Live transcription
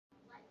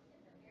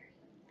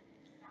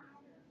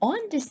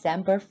On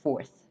December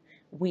 4th,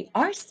 we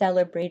are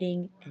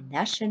celebrating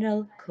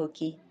National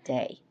Cookie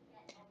Day.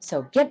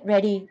 So get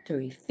ready to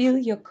refill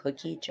your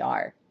cookie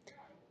jar.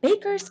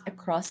 Bakers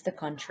across the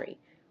country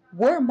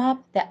warm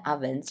up the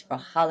ovens for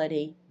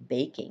holiday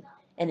baking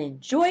and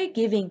enjoy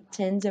giving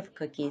tins of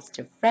cookies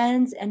to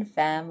friends and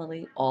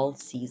family all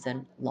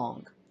season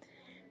long.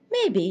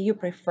 Maybe you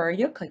prefer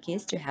your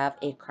cookies to have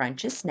a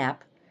crunchy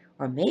snap,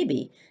 or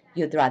maybe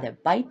you'd rather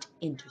bite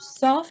into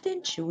soft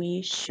and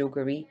chewy,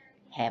 sugary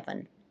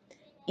heaven.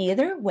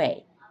 Either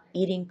way,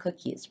 eating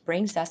cookies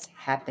brings us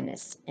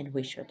happiness, and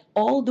we should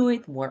all do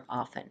it more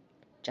often.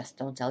 Just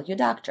don't tell your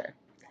doctor.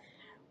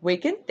 We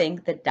can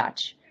thank the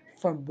Dutch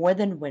for more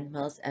than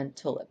windmills and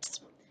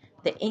tulips.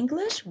 The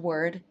English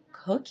word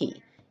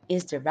cookie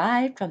is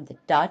derived from the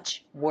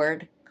Dutch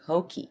word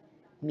koekie,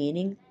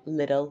 meaning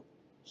little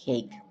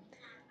cake.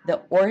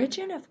 The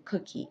origin of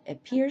cookie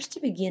appears to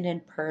begin in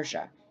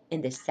Persia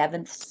in the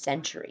 7th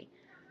century,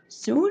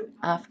 soon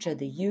after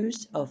the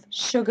use of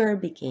sugar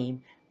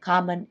became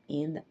common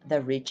in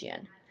the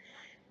region.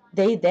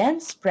 They then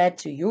spread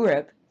to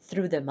Europe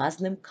through the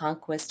Muslim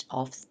conquest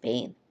of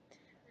Spain.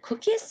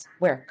 Cookies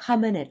were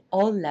common at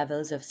all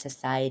levels of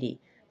society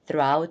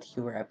throughout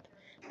Europe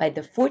by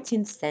the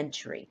 14th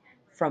century,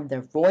 from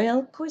the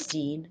royal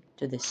cuisine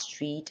to the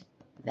street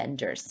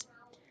vendors.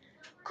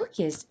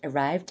 Cookies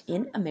arrived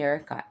in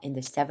America in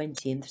the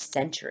 17th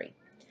century.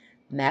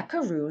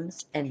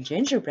 Macaroons and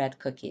gingerbread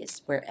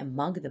cookies were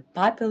among the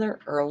popular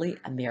early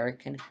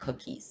American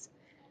cookies.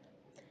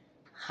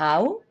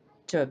 How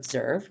to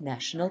observe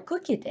National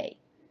Cookie Day?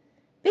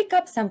 Pick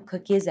up some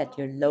cookies at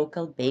your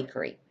local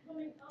bakery.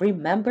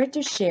 Remember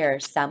to share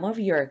some of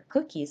your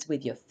cookies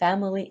with your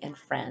family and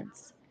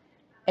friends.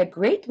 A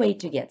great way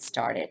to get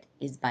started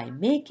is by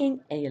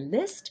making a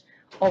list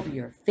of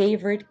your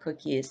favorite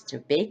cookies to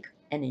bake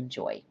and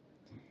enjoy.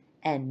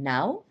 And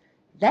now,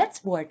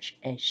 let's watch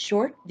a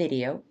short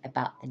video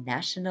about the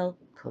National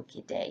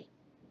Cookie Day.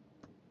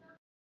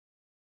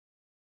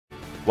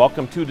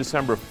 Welcome to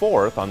December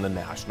 4th on the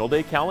National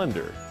Day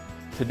calendar.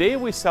 Today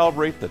we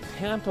celebrate the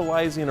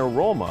tantalizing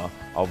aroma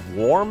of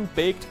warm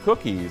baked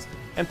cookies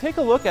and take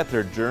a look at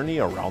their journey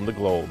around the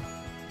globe.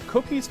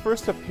 Cookies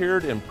first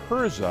appeared in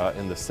Persia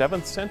in the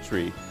 7th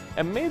century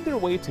and made their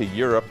way to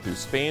Europe through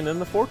Spain in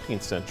the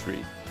 14th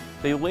century.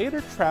 They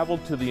later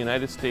traveled to the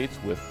United States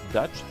with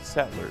Dutch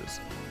settlers.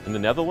 In the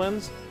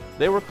Netherlands,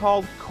 they were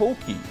called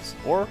koekies,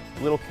 or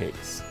little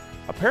cakes.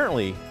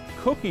 Apparently,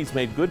 cookies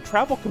made good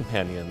travel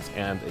companions,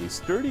 and a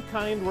sturdy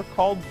kind were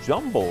called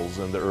jumbles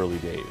in the early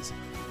days.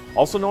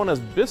 Also known as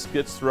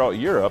biscuits throughout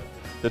Europe,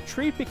 the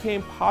treat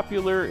became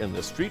popular in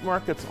the street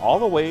markets all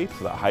the way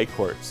to the high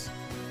courts.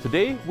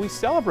 Today, we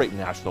celebrate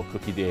National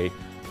Cookie Day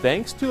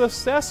thanks to a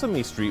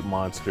Sesame Street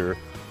monster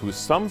who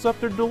sums up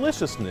their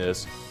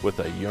deliciousness with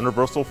a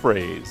universal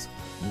phrase,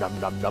 num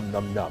num num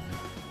num num.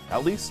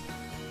 At least,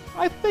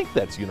 I think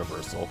that's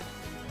universal.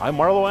 I'm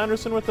Marlo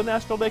Anderson with the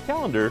National Day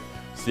calendar.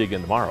 See you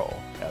again tomorrow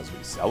as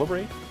we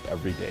celebrate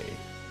every day.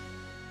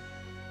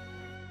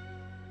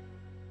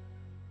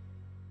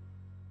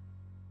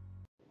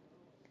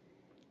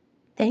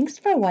 Thanks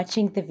for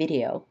watching the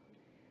video.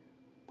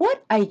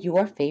 What are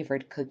your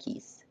favorite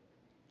cookies?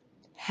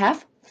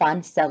 Have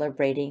fun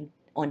celebrating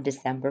on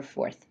December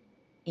 4th.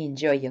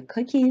 Enjoy your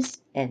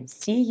cookies and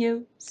see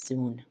you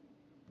soon.